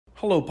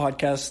Hello,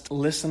 podcast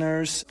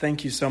listeners.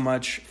 Thank you so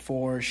much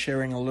for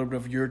sharing a little bit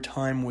of your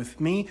time with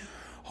me.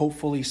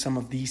 Hopefully some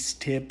of these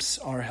tips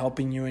are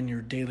helping you in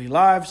your daily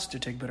lives to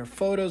take better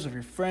photos of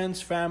your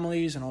friends,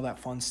 families, and all that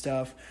fun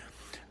stuff.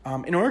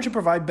 In order to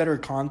provide better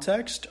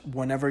context,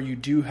 whenever you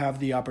do have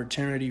the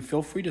opportunity,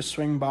 feel free to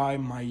swing by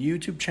my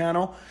YouTube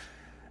channel,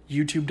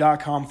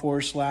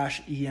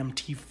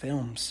 youtube.com/EMT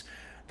Films.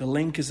 The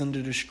link is in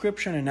the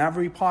description in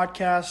every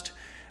podcast.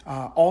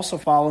 Also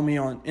follow me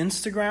on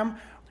Instagram,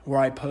 where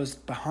I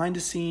post behind the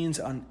scenes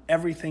on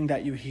everything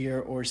that you hear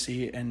or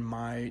see in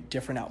my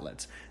different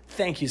outlets.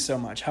 Thank you so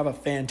much. Have a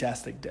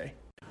fantastic day.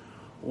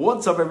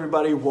 What's up,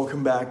 everybody?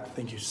 Welcome back.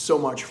 Thank you so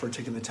much for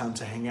taking the time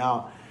to hang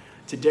out.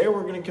 Today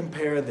we're going to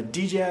compare the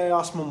DJI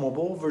Osmo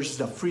Mobile versus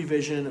the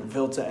FreeVision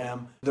VILTA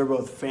M. They're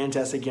both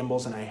fantastic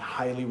gimbals and I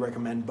highly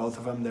recommend both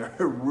of them. They're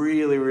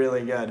really,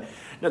 really good.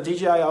 Now,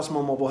 DJI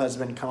Osmo Mobile has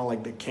been kind of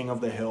like the king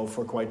of the hill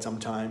for quite some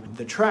time.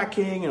 The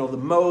tracking and all the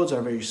modes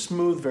are very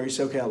smooth, very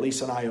silky, at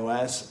least on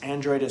iOS.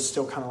 Android is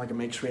still kind of like a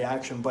mixed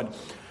reaction, but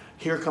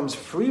here comes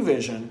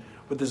FreeVision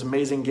with this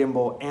amazing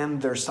gimbal,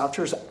 and their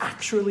software is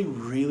actually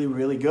really,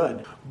 really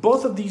good.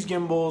 Both of these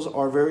gimbals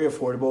are very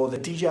affordable. The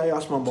DJI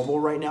Osmo Mobile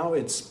right now,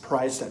 it's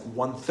priced at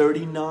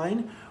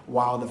 $139,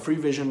 while the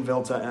FreeVision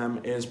VILTA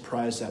M is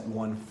priced at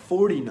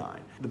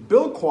 $149. The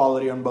build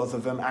quality on both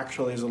of them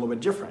actually is a little bit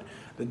different.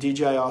 The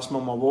DJI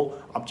Osmo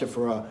Mobile opted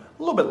for a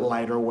little bit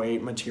lighter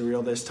weight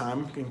material this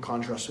time in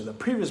contrast to the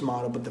previous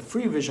model, but the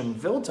FreeVision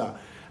VILTA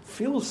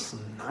feels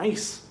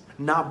nice.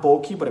 Not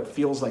bulky, but it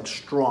feels like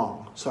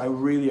strong. So I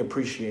really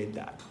appreciate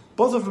that.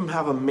 Both of them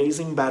have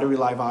amazing battery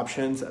life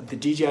options. The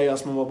DJI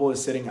Osmo Mobile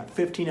is sitting at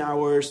 15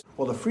 hours,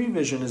 while the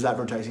FreeVision is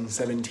advertising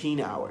 17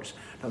 hours.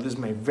 Now this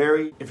may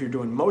vary. If you're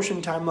doing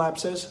motion time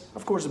lapses,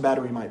 of course the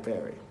battery might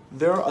vary.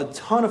 There are a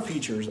ton of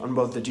features on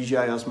both the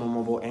DJI Osmo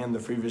Mobile and the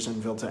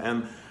FreeVision VILTA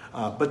M,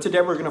 but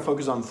today we're going to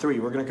focus on three.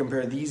 We're going to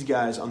compare these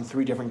guys on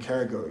three different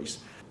categories: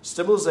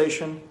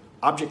 stabilization,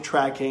 object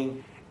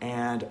tracking,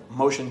 and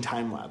motion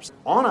time-lapse.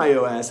 On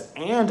iOS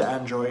and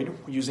Android,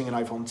 using an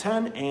iPhone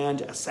 10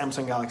 and a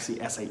Samsung Galaxy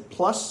S8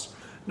 Plus.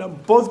 Now,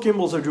 both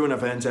gimbals are doing a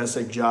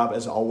fantastic job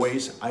as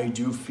always. I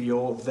do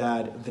feel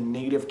that the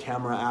native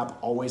camera app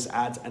always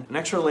adds an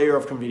extra layer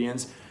of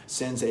convenience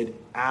since it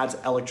adds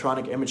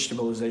electronic image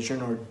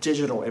stabilization or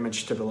digital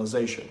image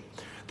stabilization.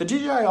 The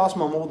DJI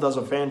Osmo Mobile does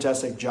a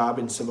fantastic job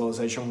in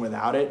stabilization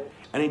without it.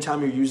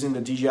 Anytime you're using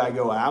the DJI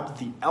Go app,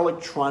 the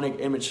electronic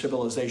image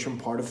stabilization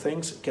part of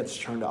things gets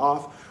turned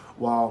off,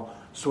 while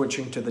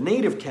switching to the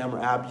native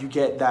camera app, you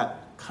get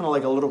that kind of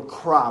like a little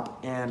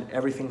crop and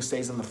everything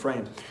stays in the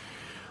frame.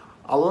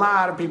 A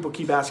lot of people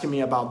keep asking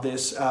me about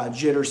this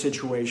jitter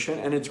situation,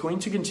 and it's going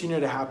to continue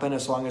to happen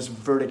as long as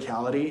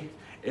verticality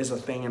is a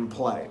thing in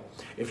play.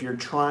 If you're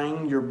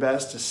trying your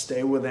best to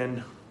stay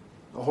within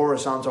a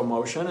horizontal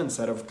motion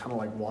instead of kind of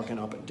like walking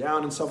up and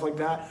down and stuff like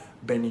that,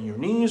 bending your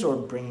knees or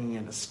bringing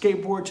in a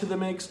skateboard to the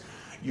mix,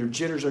 your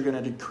jitters are going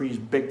to decrease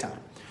big time.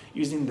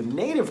 Using the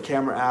native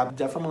camera app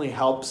definitely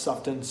helps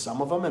soften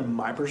some of them in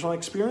my personal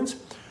experience.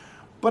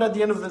 But at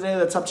the end of the day,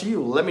 that's up to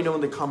you. Let me know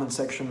in the comment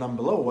section down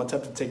below what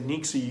type of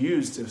techniques you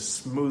use to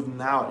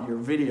smoothen out your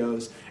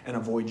videos and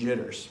avoid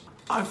jitters.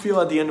 I feel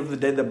at the end of the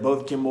day that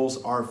both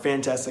gimbals are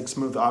fantastic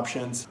smooth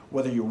options.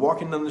 Whether you're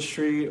walking down the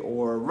street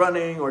or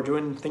running or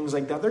doing things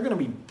like that, they're going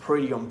to be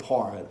pretty on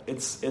par.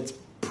 It's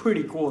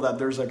pretty cool that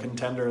there's a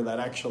contender that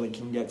actually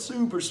can get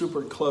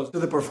super close to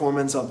the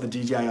performance of the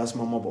DJI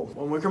Osmo Mobile.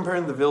 When we're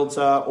comparing the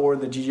VILTA or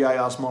the DJI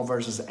Osmo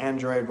versus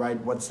Android, right,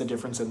 what's the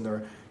difference in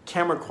their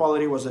camera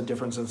quality? What's the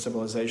difference in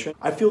stabilization?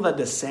 I feel that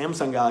the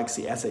Samsung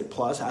Galaxy S8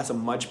 Plus has a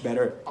much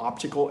better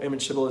optical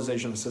image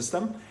stabilization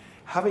system.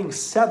 Having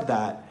said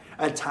that,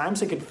 at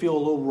times it could feel a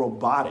little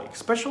robotic,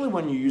 especially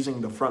when you're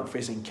using the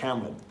front-facing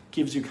camera. It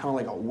gives you kind of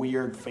like a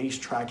weird face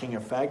tracking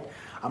effect.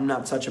 I'm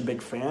not such a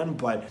big fan,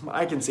 but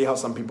I can see how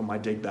some people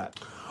might dig that.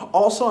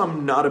 Also,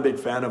 I'm not a big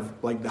fan of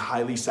like the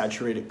highly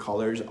saturated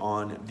colors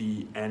on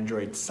the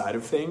Android side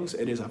of things.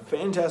 It is a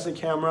fantastic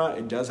camera.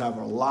 It does have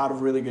a lot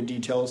of really good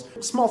details.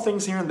 Small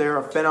things here and there,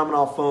 a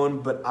phenomenal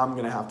phone, but I'm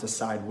gonna have to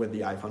side with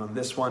the iPhone on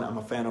this one. I'm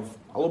a fan of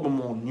a little bit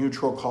more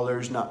neutral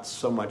colors, not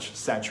so much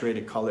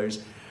saturated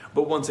colors.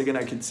 But once again,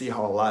 I can see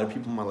how a lot of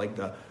people might like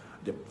the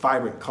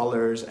vibrant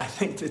colors. I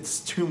think it's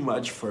too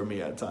much for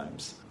me at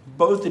times.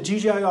 Both the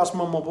DJI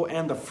Osmo Mobile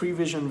and the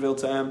FreeVision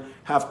VILTA M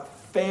have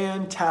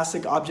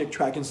fantastic object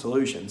tracking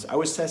solutions. I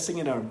was testing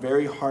in a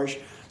very harsh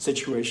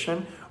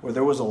situation where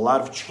there was a lot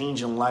of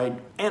change in light,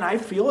 and I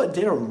feel it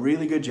did a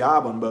really good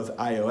job on both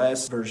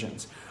iOS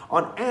versions.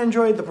 On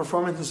Android, the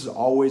performance has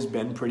always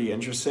been pretty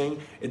interesting.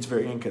 It's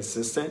very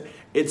inconsistent.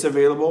 It's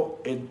available,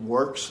 it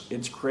works,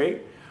 it's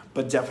great.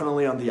 But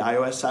definitely on the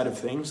iOS side of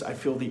things, I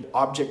feel the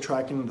object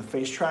tracking and the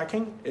face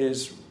tracking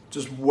is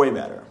just way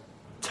better.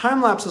 Time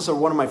lapses are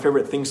one of my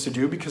favorite things to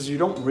do because you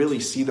don't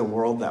really see the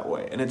world that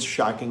way, and it's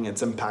shocking,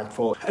 it's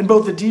impactful. And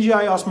both the DJI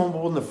Osmo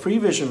Mobile and the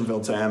FreeVision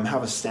VILTA M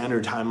have a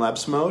standard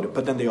time-lapse mode,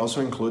 but then they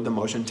also include the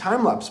motion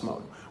time-lapse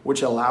mode,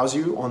 which allows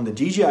you on the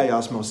DJI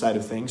Osmo side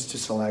of things to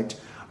select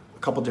a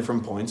couple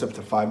different points, up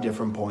to 5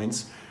 different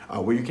points,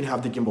 where you can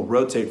have the gimbal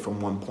rotate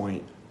from one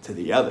point to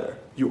the other.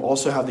 You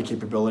also have the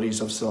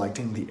capabilities of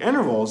selecting the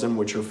intervals in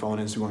which your phone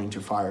is going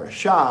to fire a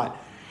shot,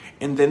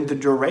 and then the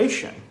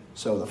duration.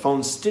 So the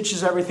phone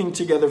stitches everything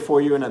together for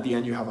you, and at the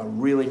end you have a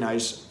really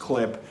nice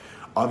clip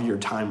of your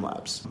time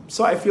lapse.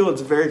 So I feel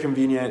it's very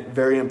convenient,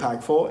 very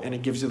impactful, and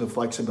it gives you the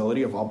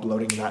flexibility of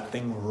uploading that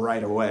thing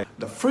right away.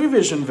 The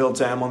FreeVision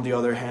ViltaM, on the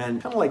other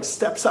hand, kind of like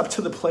steps up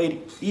to the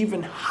plate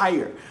even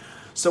higher.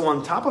 So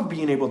on top of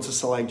being able to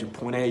select your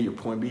point A, your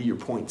point B, your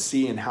point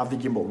C, and have the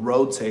gimbal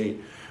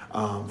rotate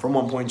from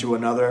one point to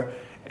another,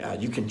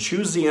 you can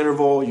choose the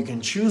interval, you can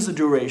choose the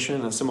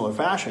duration in a similar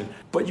fashion,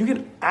 but you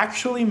can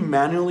actually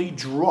manually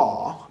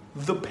draw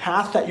the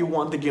path that you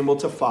want the gimbal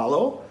to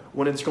follow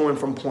when it's going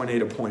from point A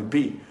to point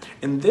B.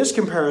 In this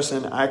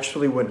comparison, I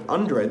actually went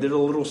under. I did a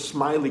little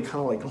smiley,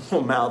 kind of like a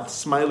little mouth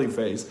smiley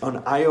face.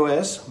 On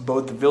iOS,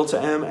 both the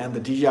ViltaM and the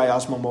DJI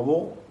Osmo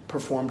Mobile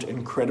performed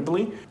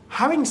incredibly.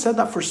 Having said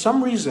that, for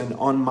some reason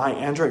on my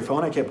Android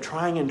phone, I kept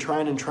trying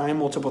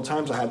multiple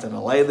times. I had to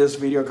delay this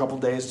video a couple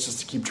days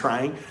just to keep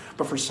trying.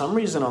 But for some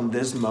reason on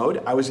this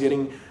mode, I was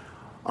getting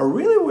a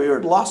really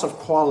weird loss of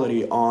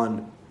quality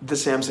on the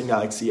Samsung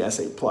Galaxy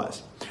S8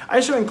 Plus. I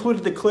also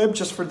included the clip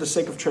just for the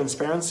sake of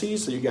transparency,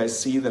 so you guys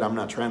see that I'm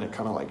not trying to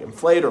kind of like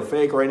inflate or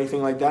fake or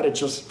anything like that. It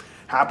just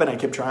happened. I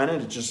kept trying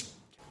it.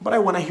 But I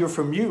want to hear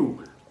from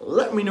you.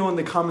 Let me know in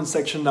the comment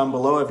section down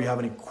below if you have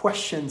any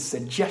questions,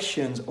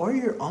 suggestions, or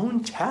your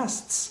own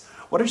tests.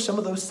 What are some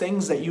of those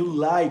things that you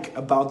like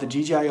about the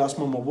DJI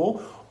Osmo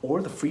Mobile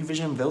or the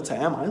FreeVision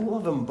ViltaM? I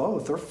love them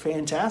both. They're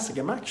fantastic.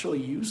 I'm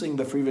actually using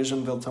the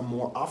FreeVision ViltaM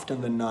more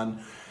often than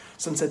none,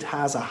 since it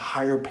has a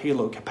higher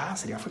payload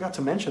capacity. I forgot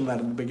to mention that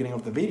in the beginning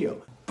of the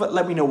video. But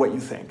let me know what you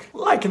think.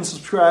 Like and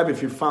subscribe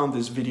if you found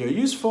this video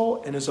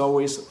useful. And as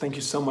always, thank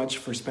you so much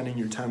for spending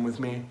your time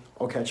with me.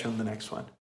 I'll catch you on the next one.